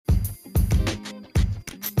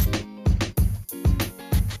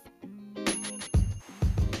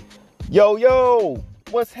Yo,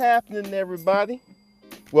 what's happening, everybody?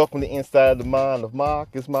 Welcome to Inside the Mind of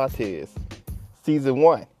Marcus Martez, Season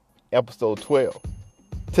 1, Episode 12.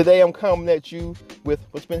 Today I'm coming at you with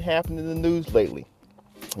what's been happening in the news lately.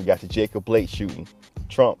 We got the Jacob Blake shooting.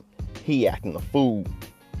 Trump, he acting a fool.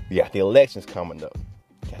 We got the elections coming up.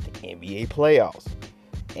 We got the NBA playoffs.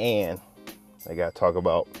 And I got to talk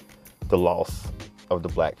about the loss of the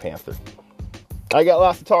Black Panther. I got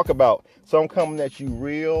lots to talk about, so I'm coming at you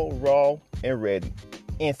real, raw, and ready.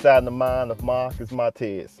 Inside the Mind of Marcus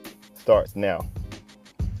Martez starts now.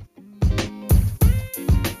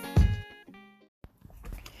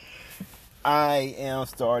 I am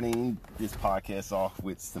starting this podcast off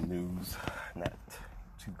with some news. Not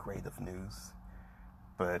too great of news,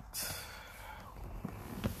 but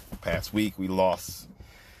past week we lost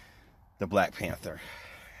the Black Panther,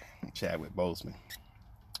 Chadwick Boseman.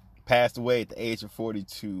 Passed away at the age of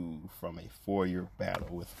 42 from a 4-year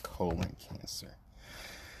battle with colon cancer.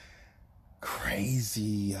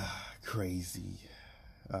 Crazy.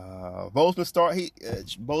 Boseman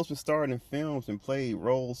starred in films and played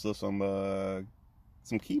roles of some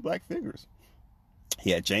key black figures.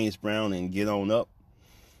 He had James Brown in Get On Up.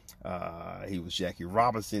 He was Jackie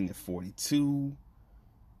Robinson in 42.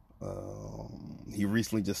 He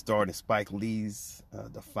recently just starred in Spike Lee's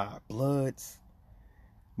The Five Bloods.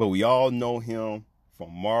 But we all know him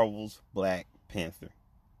from Marvel's Black Panther.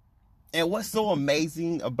 And what's so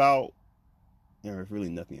amazing about, there's really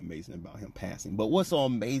nothing amazing about him passing, but what's so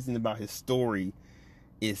amazing about his story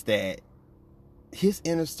is that his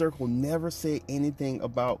inner circle never said anything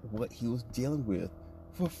about what he was dealing with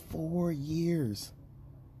for 4 years.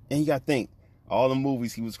 And you got to think, all the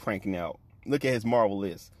movies he was cranking out. Look at his Marvel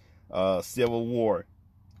list. Civil War,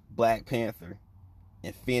 Black Panther,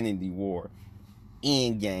 Infinity War,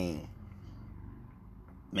 Endgame.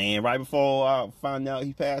 Man, right before I found out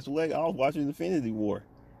he passed away, I was watching Infinity War.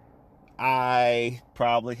 I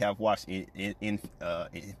probably have watched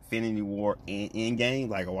Infinity War and Endgame,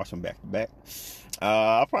 like I watched them back to back.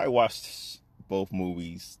 I probably watched both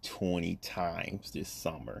movies 20 times this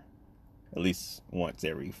summer. At least once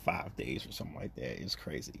every 5 days or something like that. It's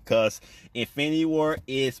crazy. Because Infinity War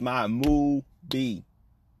is my movie.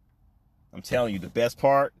 I'm telling you, the best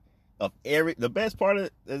part of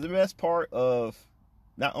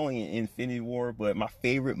not only in Infinity War, but my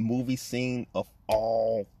favorite movie scene of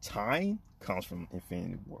all time comes from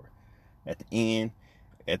Infinity War. At the end,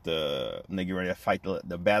 when they get ready to fight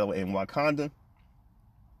the battle in Wakanda,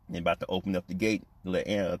 they're about to open up the gate to let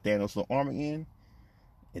Thanos' little army in,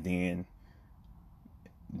 and then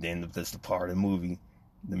that's the part of the movie,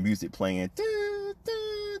 the music playing,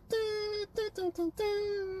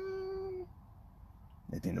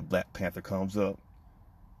 and then the Black Panther comes up,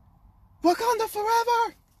 Wakanda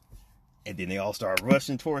forever! And then they all start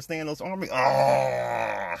rushing towards Thanos' army.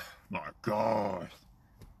 Oh my God.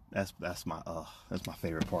 That's my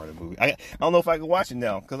favorite part of the movie. I don't know if I can watch it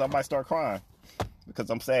now, because I might start crying. Because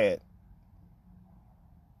I'm sad.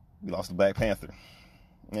 We lost the Black Panther.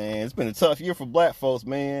 Man, it's been a tough year for black folks,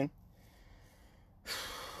 man.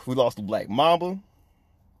 We lost the Black Mamba.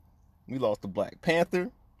 We lost the Black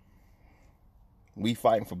Panther. We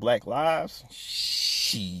fighting for black lives.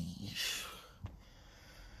 Sheesh.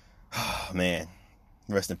 Oh, man.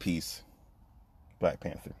 Rest in peace, Black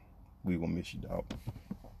Panther. We will miss you, dog.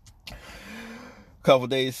 A couple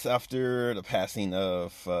days after the passing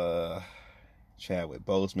of Chadwick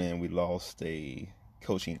Boseman, we lost a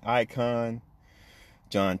coaching icon,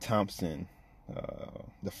 John Thompson,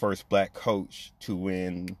 the first black coach to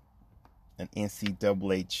win an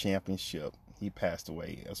NCAA championship. He passed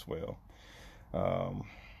away as well.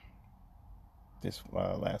 This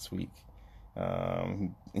last week.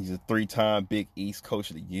 He's a 3-time Big East Coach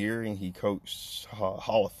of the Year, and he coached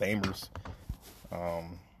Hall of Famers.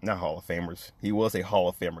 Not Hall of Famers. He was a Hall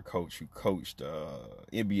of Famer coach who coached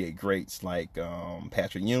NBA greats like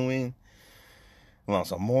Patrick Ewing,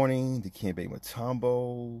 Alonzo Mourning, Dikembe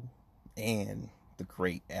Mutombo, and the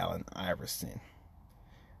great Allen Iverson.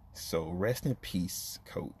 So rest in peace,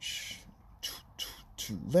 Coach.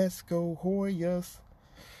 Let's go Hoyas.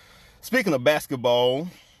 Speaking of basketball,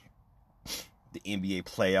 the NBA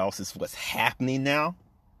playoffs is what's happening now.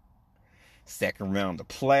 Second round of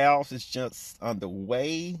playoffs is just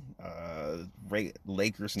underway.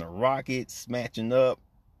 Lakers and the Rockets matching up.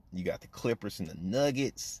 You got the Clippers and the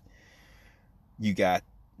Nuggets. You got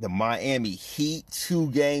the Miami Heat 2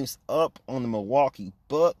 games up on the Milwaukee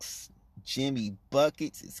Bucks. Jimmy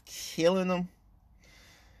Buckets is killing them.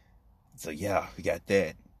 So yeah, we got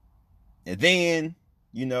that. And then,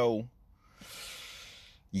 you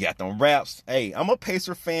got them Raps. Hey, I'm a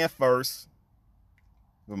Pacer fan first.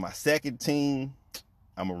 with my second team,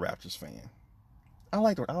 I'm a Raptors fan.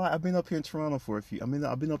 I've been up here in Toronto for a few. I've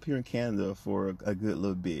been up here in Canada for a good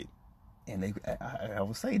little bit, and I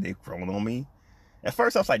would say they've grown on me. At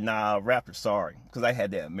first, I was like, nah, Raptors, sorry, because I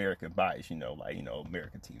had that American bias,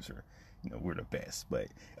 American teams are, we're the best. But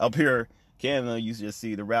up here, Canada, you just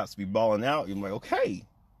see the Raps be balling out. You're like, okay,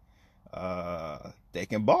 they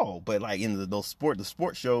can ball, but like in the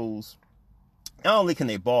sport shows, not only can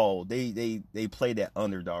they ball, they play that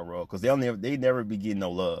underdog role because they never be getting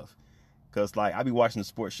no love. Because like I be watching the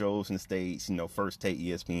sports shows in the States, First Take,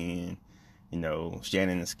 ESPN,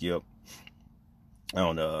 Shannon and Skip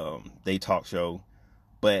on they talk show.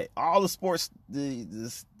 But all the sports,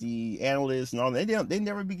 the analysts and all that, they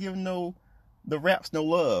never be giving the Raps no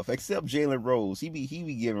love, except Jalen Rose. He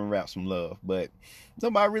be giving Raps some love, but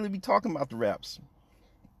nobody really be talking about the Raps.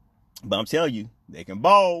 But I'm telling you, they can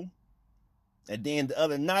ball. And then the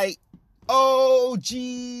other night, oh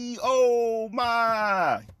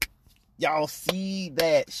my, y'all see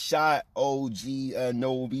that shot OG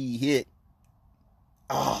Anunoby hit?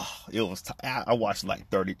 Oh, it was. I watched it like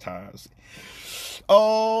 30 times.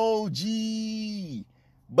 OG.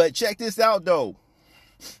 But check this out, though.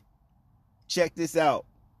 Check this out.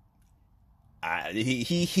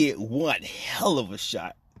 He hit one hell of a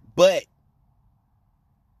shot. But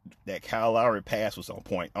that Kyle Lowry pass was on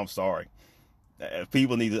point. I'm sorry.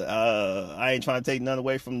 People need to, I ain't trying to take none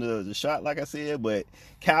away from the shot, like I said, but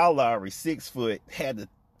Kyle Lowry, 6 foot, had the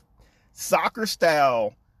soccer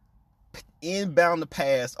style inbound the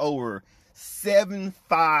pass over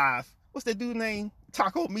 7'5". What's that dude's name?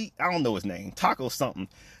 Taco Meat? I don't know his name. Taco something.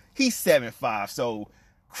 He's 7'5". So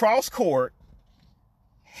cross court,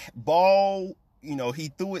 ball,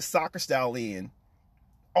 he threw it soccer style in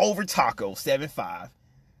over Taco, 7'5".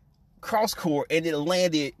 Cross court, and it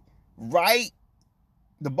landed right.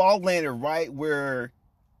 The ball landed right where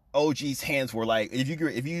OG's hands were. Like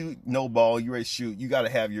if you know ball, you ready to shoot, you got to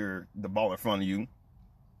have the ball in front of you.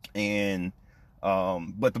 And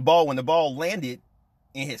but when the ball landed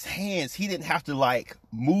in his hands, he didn't have to like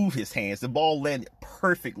move his hands. The ball landed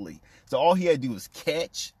perfectly. So all he had to do was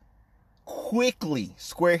catch, quickly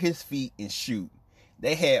square his feet and shoot.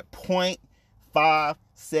 They had 0.5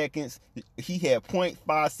 seconds. He had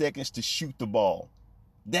 0.5 seconds to shoot the ball.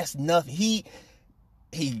 That's nothing.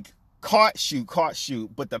 He caught, shoot,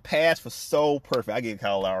 but the pass was so perfect. I give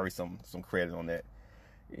Kyle Lowry some credit on that.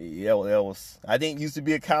 Yeah, that was. I didn't used to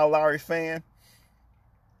be a Kyle Lowry fan,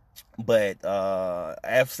 but I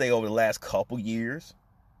have to say over the last couple years,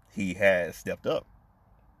 he has stepped up.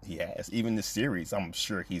 He has. Even this series, I'm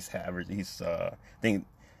sure he's averaged. I think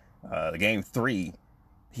game 3,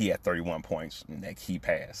 he had 31 points in that key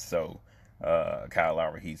pass. So Kyle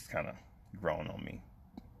Lowry, he's kind of grown on me.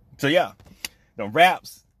 So yeah, the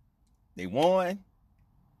Raps, they won.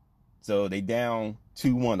 So they down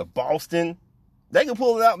 2-1 to Boston. They can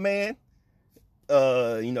pull it out, man.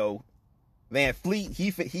 Van Fleet,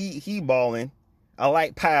 he balling. I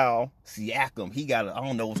like Powell. Siakam, I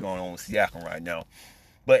don't know what's going on with Siakam right now.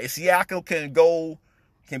 But if Siakam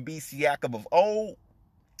can be Siakam of old,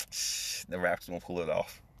 the Raps gonna pull it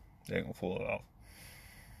off. They're gonna pull it off.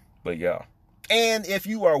 But yeah. And if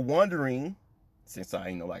you are wondering, since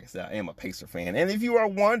like I said, I am a Pacer fan, and if you are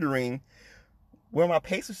wondering where my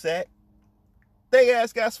Pacers at, they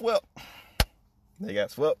guys got swept. They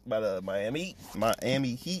got swept by the Miami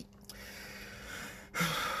Heat.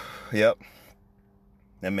 Yep.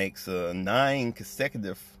 That makes 9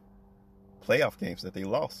 consecutive playoff games that they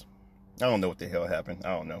lost. I don't know what the hell happened. I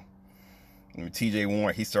don't know. TJ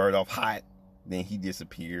Warren, he started off hot, then he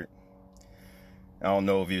disappeared. I don't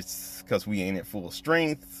know if it's because we ain't at full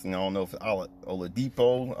strength. I don't know if it's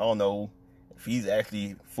Oladipo. I don't know if he's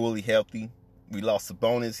actually fully healthy. We lost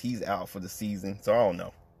Sabonis. He's out for the season, so I don't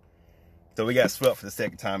know. So we got swept for the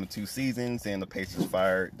second time in 2 seasons, and the Pacers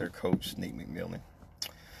fired their coach, Nate McMillan.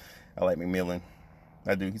 I like McMillan.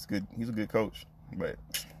 I do. He's good. He's a good coach. But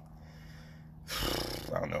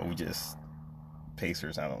I don't know.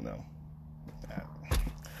 Pacers, I don't know.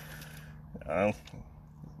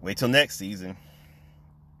 Wait till next season.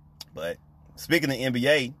 But speaking of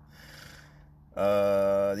NBA,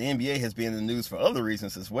 the NBA has been in the news for other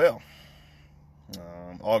reasons as well.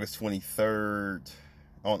 On August 23rd,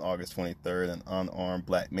 an unarmed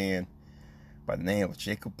black man by the name of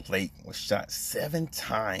Jacob Blake was shot 7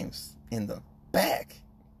 times in the back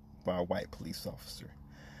by a white police officer.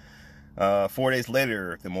 4 days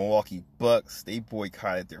later, the Milwaukee Bucks, they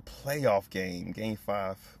boycotted their playoff game, Game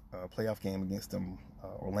 5 playoff game against the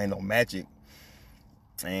Orlando Magic.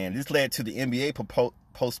 And this led to the NBA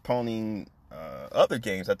postponing other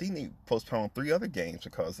games. I think they postponed 3 other games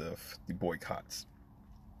because of the boycotts.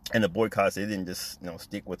 And the boycotts, they didn't just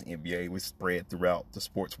stick with the NBA. It was spread throughout the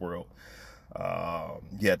sports world.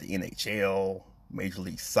 You had the NHL, Major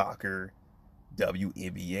League Soccer,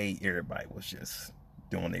 WNBA. Everybody was just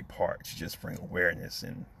doing their part to just bring awareness,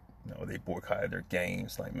 and they boycotted their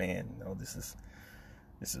games. Like, man,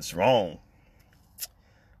 this is wrong.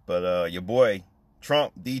 But your boy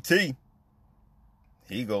Trump, DT,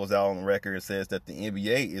 he goes out on the record and says that the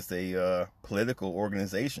NBA is a political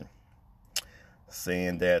organization,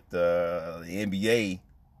 saying that the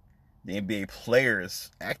NBA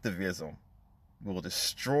players' activism will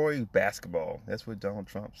destroy basketball. That's what Donald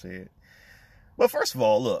Trump said. Well, first of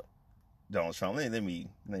all, look, Donald Trump, let me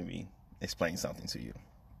explain something to you.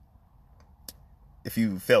 If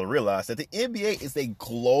you fail to realize that the NBA is a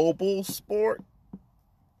global sport,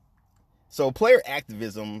 so player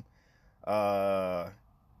activism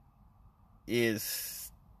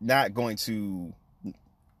is not going to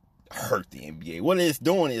hurt the NBA. What it's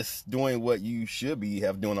doing is doing what you should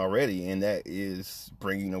have doing already, and that is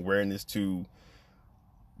bringing awareness to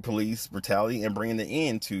police brutality and bringing an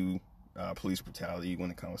end to police brutality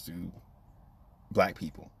when it comes to black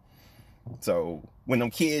people. So when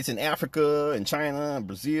them kids in Africa and China and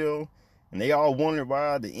Brazil, and they all wondered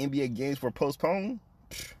why the NBA games were postponed,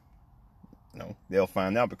 they'll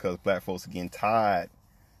find out because black folks are getting tired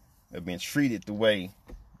of being treated the way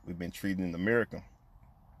we've been treated in America.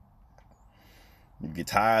 You get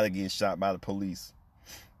tired of getting shot by the police.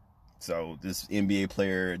 So this NBA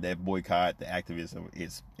player, that boycott, the activism,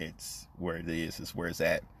 it's where it is. It's where it's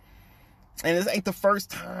at. And this ain't the first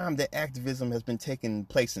time that activism has been taking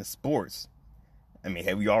place in sports. I mean,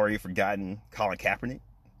 have we already forgotten Colin Kaepernick?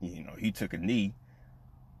 He took a knee.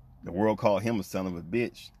 The world called him a son of a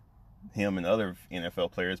bitch. Him and other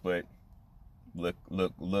NFL players, but look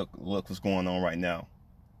what's going on right now.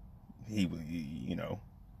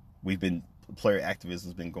 Player activism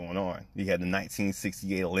has been going on. You had the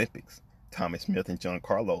 1968 Olympics. Tommy Smith and John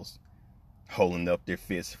Carlos holding up their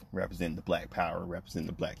fists, representing the black power, representing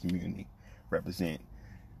the black community,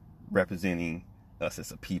 representing us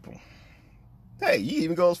as a people. Hey, you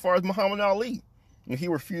even go as far as Muhammad Ali when he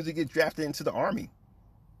refused to get drafted into the army.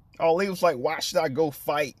 Ali was like, why should I go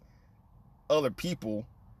fight other people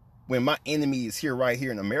when my enemy is right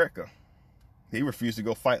here in America? He refused to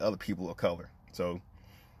go fight other people of color. So,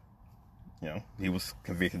 he was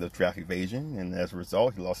convicted of draft evasion, and as a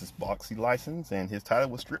result, he lost his boxing license, and his title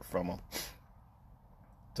was stripped from him.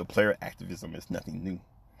 So player activism is nothing new.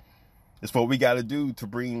 It's what we got to do to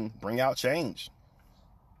bring out change.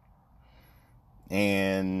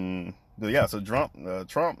 And so Trump,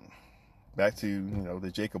 back to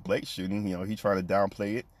the Jacob Blake shooting. He tried to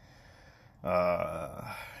downplay it.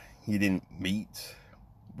 He didn't meet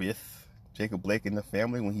with Jacob Blake and the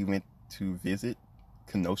family when he went to visit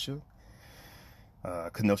Kenosha,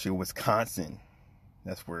 Wisconsin.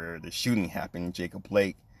 That's where the shooting happened. Jacob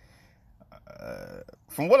Blake.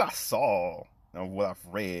 From what I saw and what I've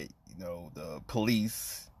read, the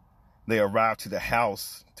police, they arrived to the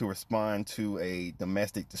house to respond to a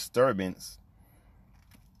domestic disturbance.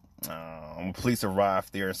 Police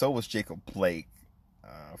arrived there, and so was Jacob Blake.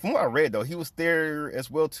 From what I read, though, he was there as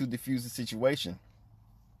well to defuse the situation.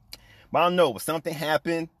 But I don't know, but something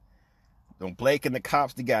happened. Blake and the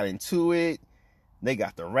cops, they got into it. They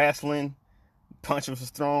got the wrestling. Punches was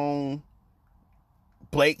thrown.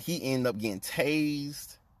 Blake, he ended up getting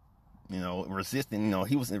tased. Resisting.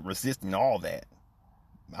 He was resisting all that.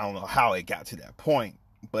 I don't know how it got to that point.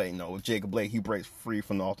 But, with Jacob Blake, he breaks free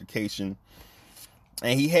from the altercation.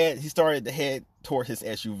 And he started to head toward his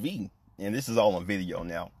SUV. And this is all on video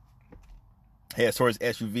now. Heads towards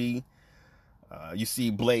his SUV. You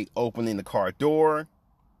see Blake opening the car door.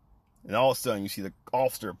 And all of a sudden, you see the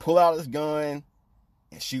officer pull out his gun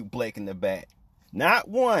and shoot Blake in the back. Not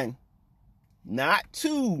one, not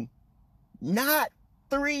two, not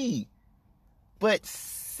three, but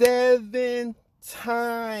 7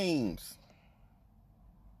 times.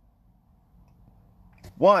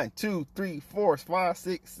 1, 2, 3, 4, 5,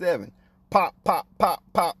 6, 7. Pop, pop, pop,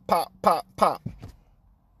 pop, pop, pop, pop.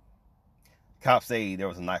 Cops say there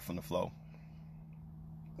was a knife on the floor.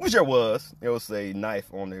 Which there was. There was a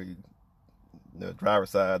knife on the driver's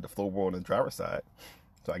side, the floorboard on the driver's side.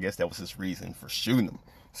 So I guess that was his reason for shooting him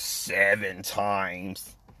 7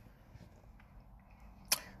 times.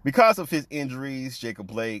 Because of his injuries, Jacob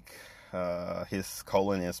Blake, his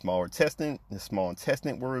colon and small intestine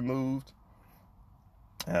were removed.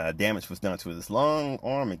 Damage was done to his lung,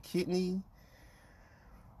 arm, and kidney.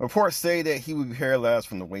 Reports say that he would be paralyzed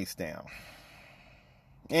from the waist down.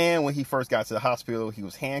 And when he first got to the hospital, he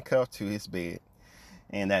was handcuffed to his bed.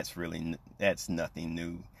 And that's nothing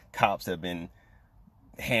new. Cops have been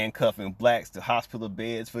handcuffing blacks to hospital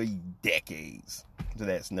beds for decades. So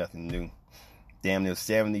that's nothing new. Damn near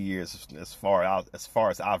 70 years as far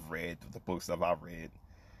as I've read, the books that I've read.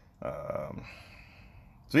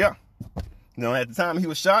 So yeah, at the time he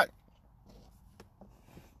was shot,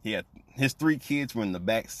 he had his 3 kids were in the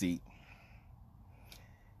back seat,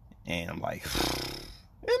 and I'm like,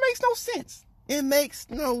 it makes no sense. It makes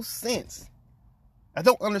no sense. I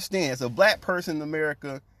don't understand. As a black person in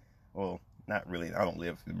America, well, not really. I don't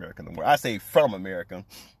live in America no more. I say from America.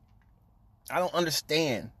 I don't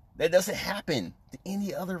understand. That doesn't happen to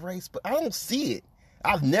any other race, but I don't see it.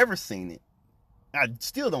 I've never seen it. I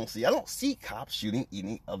still don't see it. I don't see cops shooting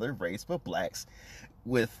any other race but blacks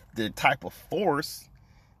with the type of force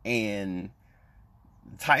and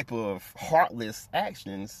type of heartless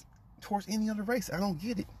actions towards any other race. I don't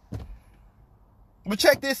get it. But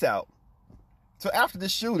check this out. So after the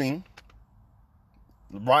shooting,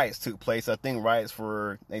 riots took place. I think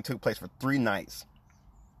they took place for 3 nights.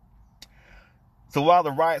 So while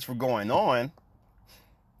the riots were going on,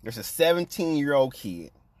 there's a 17-year-old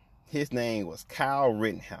kid. His name was Kyle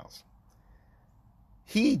Rittenhouse.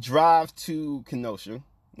 He drives to Kenosha.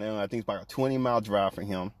 Now, I think it's about a 20-mile drive for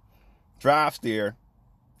him. Drives there.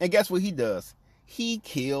 And guess what he does? He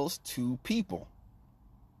kills 2 people.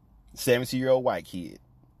 17-year-old white kid.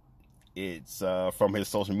 It's from his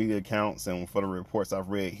social media accounts, and for the reports I've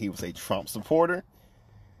read, he was a Trump supporter.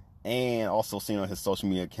 And also seen on his social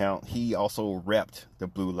media account, he also repped the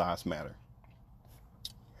Blue Lives Matter.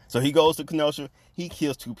 So he goes to Kenosha, he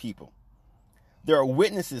kills 2 people. There are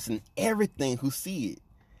witnesses and everything who see it.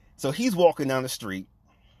 So he's walking down the street,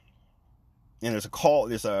 and there's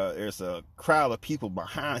a crowd of people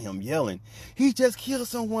behind him yelling, "He just killed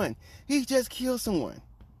someone! He just killed someone!"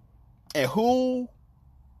 And who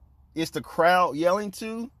is the crowd yelling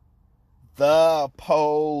to? The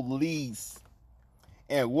police.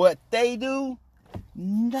 And what they do?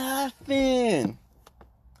 Nothing.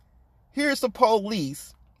 Here's the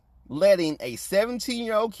police letting a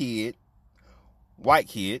 17-year-old kid, white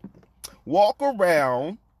kid, walk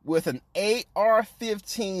around with an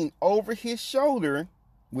AR-15 over his shoulder,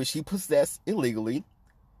 which he possessed illegally.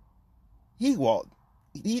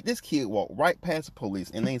 This kid walked right past the police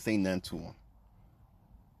and they ain't say nothing to him.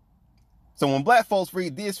 So when black folks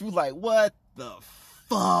read this, we're like, what the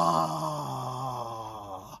fuck?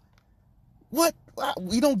 What?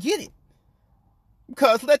 We don't get it.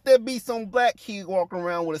 Because let there be some black kid walking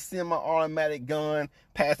around with a semi-automatic gun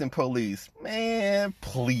passing police. Man,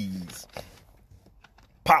 please.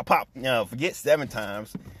 Pop, pop. Forget 7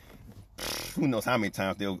 times. Who knows how many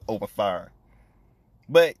times they'll overfire.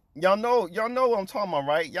 But y'all know what I'm talking about,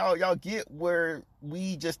 right? Y'all get where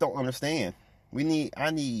we just don't understand.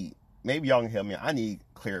 Maybe y'all can help me. I need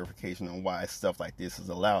clarification on why stuff like this is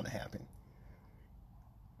allowed to happen.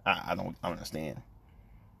 I don't understand.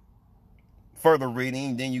 Further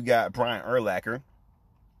reading, then you got Brian Urlacher,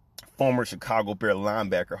 former Chicago Bear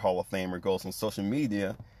linebacker, Hall of Famer, goes on social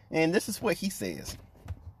media, and this is what he says.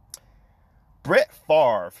 Brett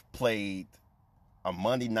Favre played a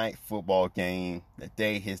Monday night football game the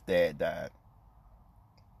day his dad died.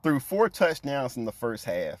 Threw 4 touchdowns in the first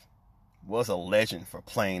half. Was a legend for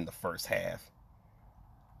playing the first half.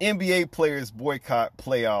 NBA players boycott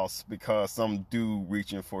playoffs because some dude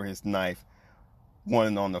reaching for his knife,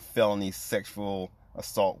 wanted on the felony sexual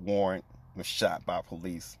assault warrant, was shot by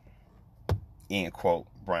police. End quote,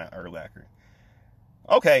 Brian Urlacher.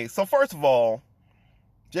 Okay, so first of all,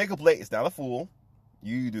 Jacob Blake is not a fool.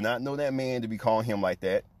 You do not know that man to be calling him like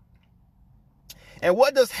that. And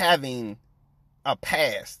what does having a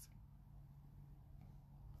past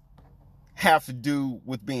have to do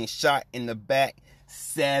with being shot in the back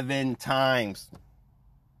 7 times?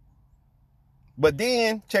 But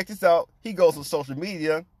then, check this out. He goes on social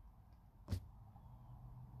media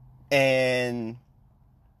and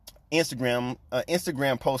Instagram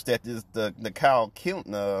post that the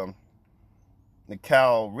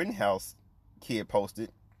Kyle Rittenhouse kid posted,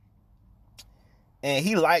 and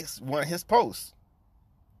he likes one of his posts.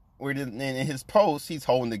 Where in his post, he's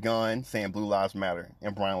holding the gun, saying "Blue Lives Matter,"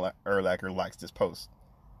 and Brian Urlacher likes this post.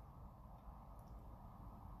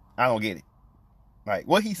 I don't get it. Like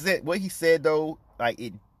what he said though, like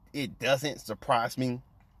it doesn't surprise me.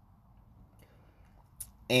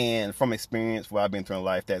 And from experience, what I've been through in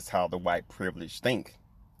life, that's how the white privilege think.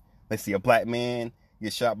 They see a black man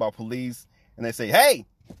get shot by police, and they say, "Hey,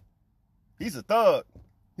 he's a thug.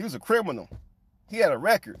 He was a criminal. He had a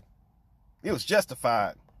record. It was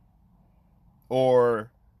justified."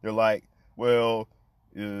 Or they're like, "Well,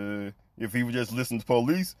 if he would just listen to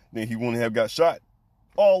police, then he wouldn't have got shot.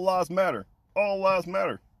 All lives matter. All lives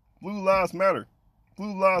matter. Blue lives matter."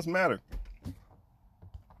 Blue lives matter.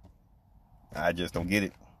 I just don't get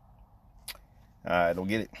it. I don't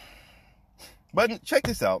get it. But check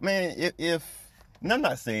this out, man. And I'm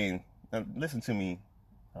not saying, listen to me,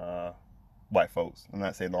 white folks. I'm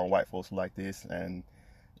not saying all white folks are like this and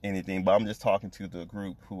anything, but I'm just talking to the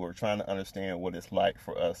group who are trying to understand what it's like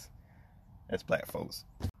for us as black folks.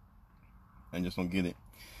 I just don't get it.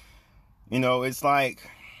 It's like,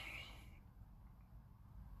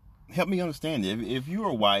 help me understand it. If you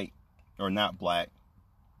are white or not black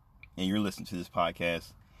and you're listening to this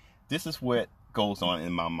podcast, this is what goes on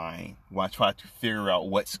in my mind while I try to figure out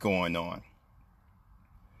what's going on.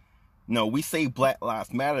 No, we say Black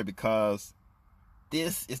Lives Matter because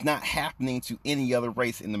this is not happening to any other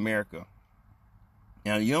race in America.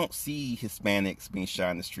 Now, you don't see Hispanics being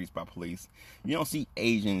shot in the streets by police. You don't see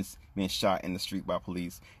Asians being shot in the street by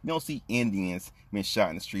police. You don't see Indians being shot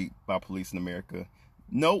in the street by police in America.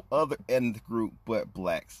 No other ethnic group but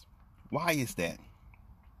blacks. Why is that?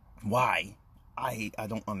 Why? I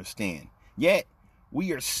don't understand. Yet,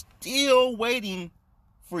 we are still waiting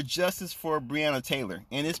for justice for Breonna Taylor.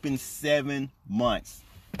 And it's been 7 months.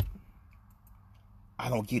 I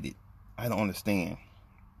don't get it. I don't understand.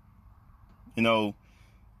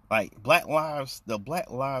 Like the Black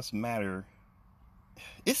Lives Matter,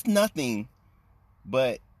 it's nothing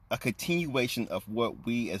but a continuation of what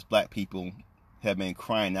we as black people have been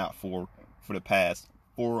crying out for the past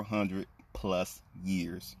 400 plus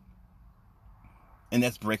years. And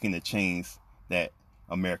that's breaking the chains that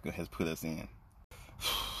America has put us in.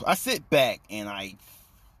 I sit back and I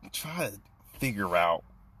try to figure out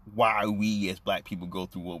why we as black people go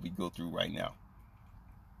through what we go through right now.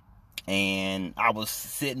 And I was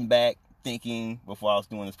sitting back thinking before I was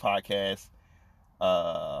doing this podcast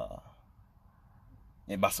about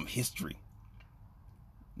some history.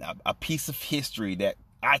 Now, a piece of history that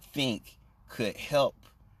I think could help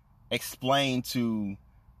explain to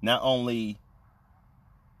not only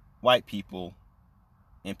white people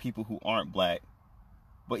and people who aren't black,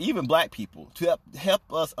 but even black people, to help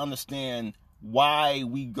us understand why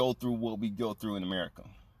we go through what we go through in America.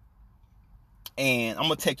 And I'm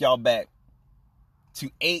going to take y'all back to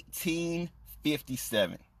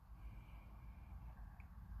 1857.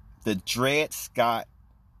 The Dred Scott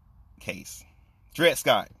case. Dred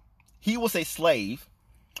Scott. He was a slave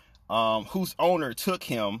whose owner took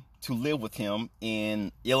him to live with him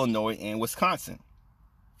in Illinois and Wisconsin.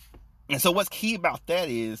 And so what's key about that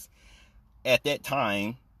is, at that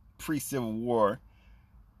time, pre-Civil War,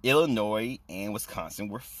 Illinois and Wisconsin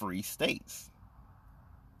were free states.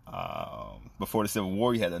 Before the Civil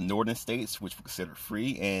War, you had the northern states, which were considered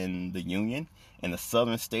free, and the Union, and the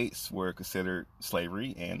southern states were considered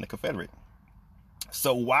slavery and the Confederate.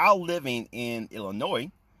 So while living in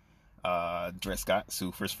Illinois, Dred Scott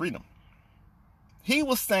sued for his freedom. He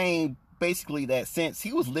was saying basically that since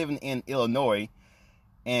he was living in Illinois,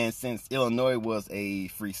 and since Illinois was a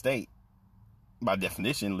free state, by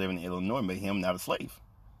definition, living in Illinois made him not a slave.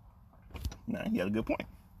 Now, he had a good point.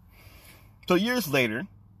 So years later,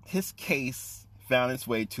 his case found its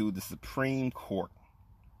way to the Supreme Court.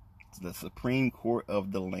 The Supreme Court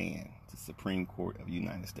of the land. The Supreme Court of the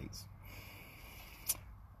United States.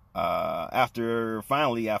 After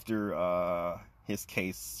his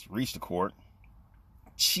case reached the court,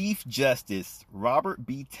 Chief Justice Robert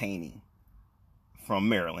B. Taney from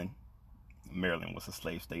Maryland was a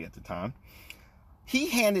slave state at the time, he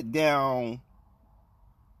handed down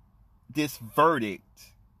this verdict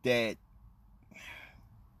that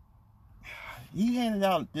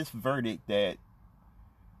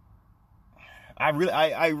I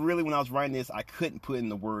really, when I was writing this, I couldn't put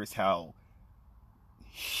into words how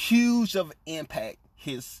huge of an impact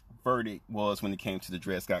his verdict was when it came to the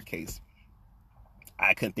Dred Scott case.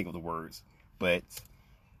 I couldn't think of the words, but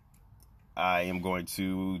I am going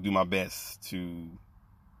to do my best to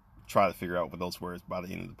try to figure out what those words by the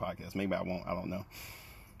end of the podcast. Maybe I won't, I don't know.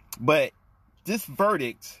 But this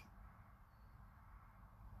verdict,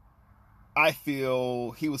 I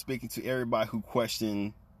feel he was speaking to everybody who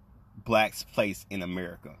questioned blacks' place in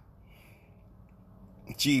America.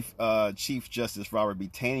 Chief Justice Robert B.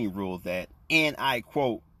 Taney ruled that, and I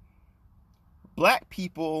quote, "Black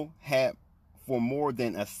people have for more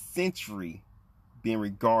than a century been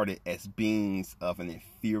regarded as beings of an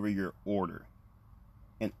inferior order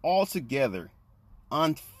and altogether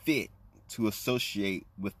unfit to associate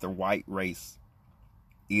with the white race,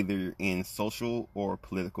 either in social or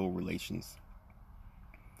political relations,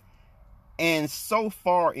 and so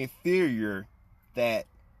far inferior that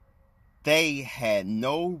they had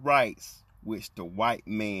no rights which the white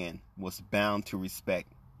man was bound to respect.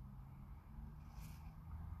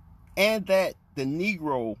 and that the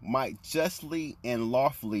Negro might justly and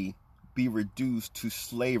lawfully be reduced to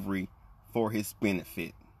slavery for his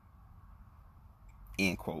benefit.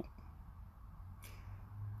 End quote.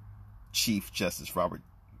 Chief Justice Robert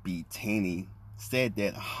B. Taney said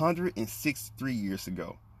that 163 years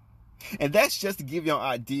ago. And that's just to give you an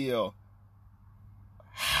idea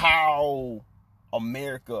how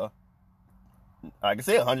America, like I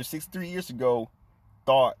said, 163 years ago,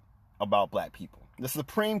 thought about black people. The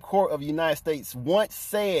Supreme Court of the United States once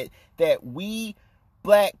said that we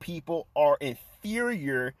black people are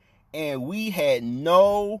inferior and we had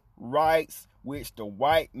no rights which the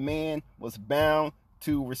white man was bound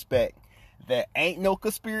to respect. That ain't no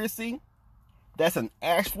conspiracy. That's an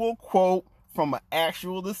actual quote from an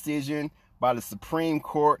actual decision by the Supreme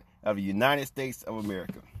Court of the United States of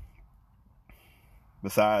America.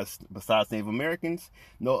 Besides Native Americans,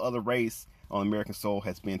 no other race on American soil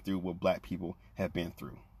has been through what black people have been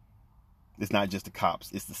through. It's not just the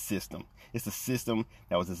cops, it's the system. It's the system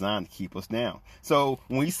that was designed to keep us down. So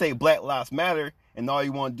when we say Black Lives Matter and all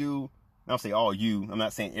you want to do, I don't say all you, I'm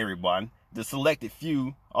not saying everybody, the selected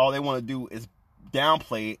few, all they want to do is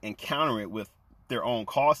downplay it and counter it with their own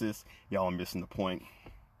causes. Y'all are missing the point.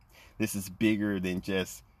 This is bigger than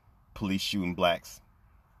just police shooting blacks.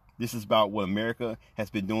 This is about what America has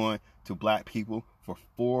been doing to black people for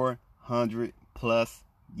 400 plus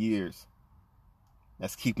years.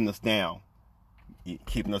 That's keeping us down.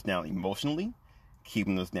 Keeping us down emotionally,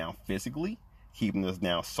 keeping us down physically, keeping us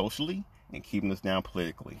down socially, and keeping us down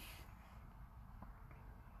politically.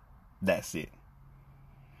 That's it.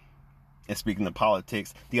 And speaking of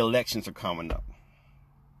politics, the elections are coming up.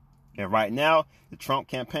 And right now, the Trump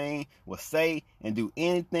campaign will say and do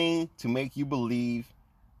anything to make you believe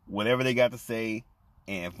whatever they got to say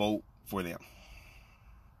and vote for them.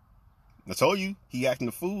 I told you, he acting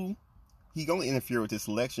a fool. He gonna interfere with this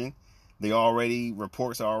election.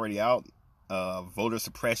 Reports are already out. Voter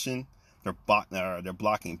suppression. They're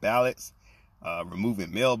blocking ballots,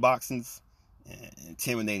 removing mailboxes,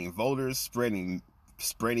 intimidating voters, spreading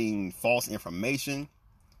false information.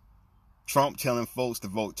 Trump telling folks to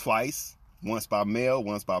vote twice, once by mail,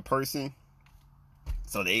 once by person.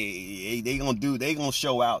 So they gonna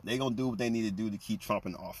show out. They gonna do what they need to do to keep Trump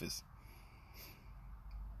in office.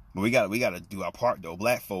 But we gotta do our part though,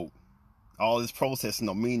 black folk. All this protesting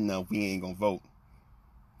don't mean nothing. We ain't gonna vote.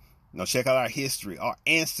 Check out our history. Our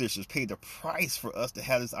ancestors paid the price for us to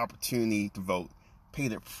have this opportunity to vote.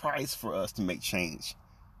 Paid the price for us to make change.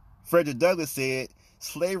 Frederick Douglass said,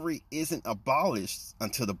 slavery isn't abolished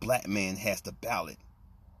until the black man has the ballot.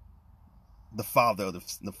 The father of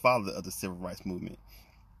the civil rights movement.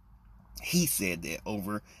 He said that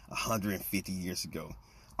over 150 years ago.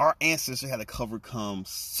 Our ancestors had to overcome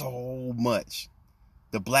so much.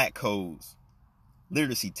 The black codes,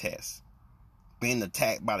 literacy tests, being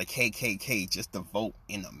attacked by the KKK just to vote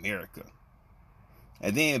in America.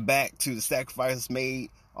 And then back to the sacrifices made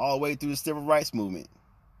all the way through the civil rights movement,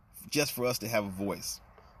 just for us to have a voice.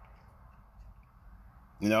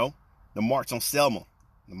 The March on Selma.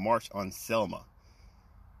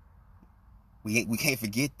 We can't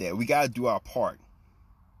forget that. We got to do our part.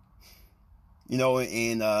 In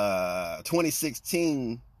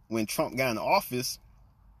 2016, when Trump got in office,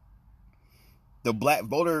 the black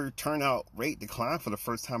voter turnout rate declined for the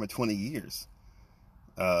first time in 20 years.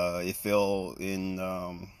 It fell in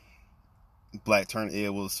black turn.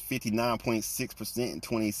 It was 59.6% in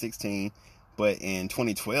 2016, but in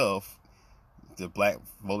 2012, the black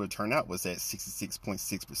voter turnout was at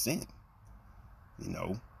 66.6%.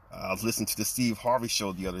 I was listening to the Steve Harvey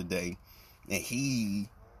show the other day, and he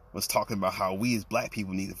was talking about how we as black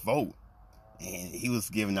people need to vote. And he was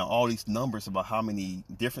giving out all these numbers about how many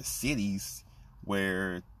different cities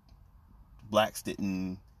where blacks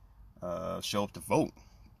didn't show up to vote.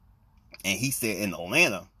 And he said in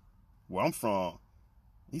Atlanta, where I'm from,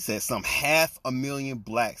 he said some 500,000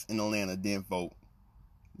 blacks in Atlanta didn't vote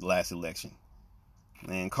the last election.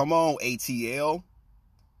 Man, come on, ATL.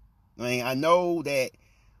 I know that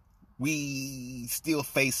we still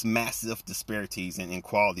face massive disparities and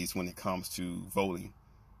inequalities when it comes to voting.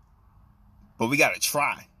 But we got to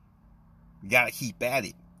try. We got to keep at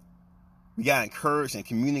it. We got to encourage and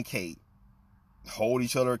communicate. Hold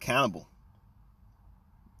each other accountable.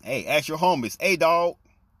 Hey, ask your homies. Hey, dog,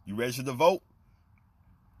 you registered to vote?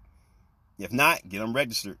 If not, get them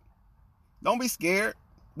registered. Don't be scared.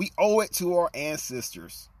 We owe it to our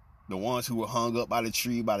ancestors. The ones who were hung up by the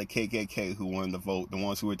tree by the KKK who wanted to vote. The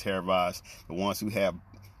ones who were terrorized. The ones who had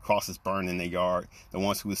crosses burned in their yard. The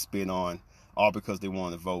ones who were spit on. All because they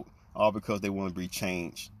wanted to vote. All because they wanted to be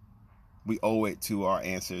changed. We owe it to our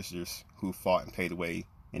ancestors who fought and paid the way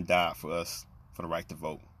and died for us for the right to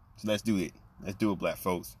vote. So let's do it. Let's do it, black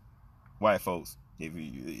folks, white folks.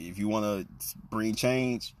 If you want to bring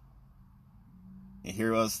change and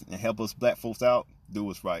hear us and help us black folks out, do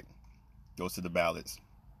what's right. Go to the ballots.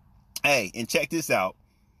 Hey, and check this out.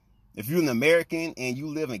 If you're an American and you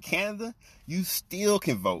live in Canada, you still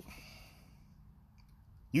can vote.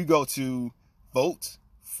 You go to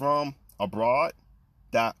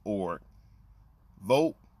votefromabroad.org.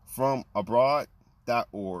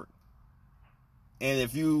 Votefromabroad.org. And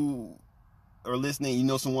if you are listening, you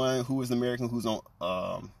know someone who is an American who's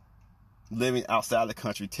on living outside the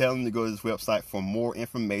country, tell them to go to this website for more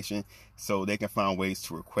information so they can find ways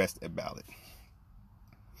to request a ballot.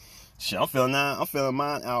 Shit, I'm feeling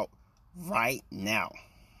mine out right now.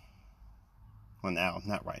 Well, now,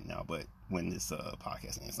 not right now, but when this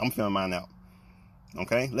podcast ends, I'm filling mine out.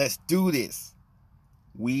 Okay, let's do this.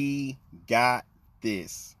 We got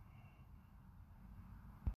this.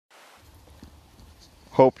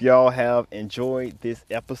 Hope y'all have enjoyed this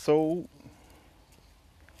episode.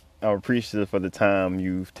 I'm appreciative for the time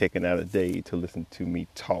you've taken out a day to listen to me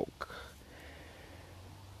talk.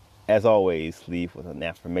 As always, leave with an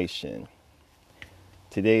affirmation.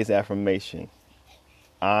 Today's affirmation: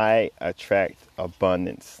 I attract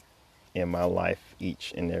abundance in my life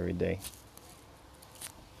each and every day.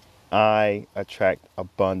 I attract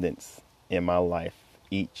abundance in my life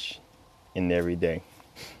each and every day.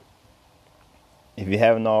 If you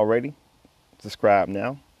haven't already, subscribe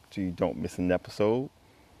now so you don't miss an episode.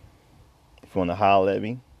 If you want to holler at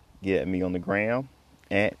me, get at me on the gram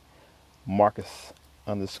at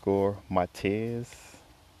Marcus_Matez.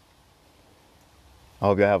 I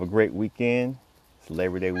hope y'all have a great weekend. It's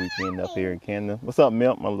Labor Day weekend up here in Canada. What's up,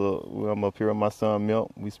 Milk? I'm up here with my son,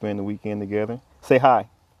 Milk. We spend the weekend together. Say hi.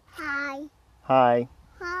 Hi. Hi.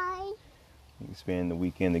 Hi. We spend the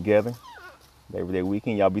weekend together. Labor Day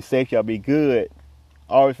weekend. Y'all be safe. Y'all be good.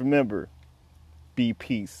 Always remember, be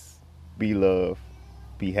peace, be love,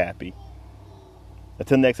 be happy.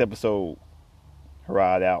 Until next episode,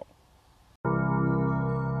 Harad out.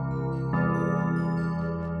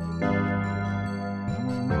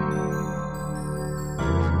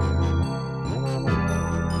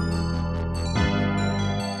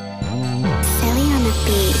 Silly on the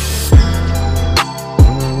beat.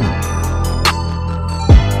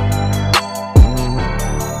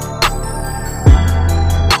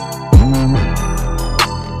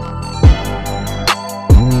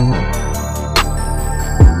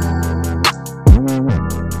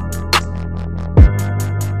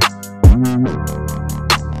 Thank you.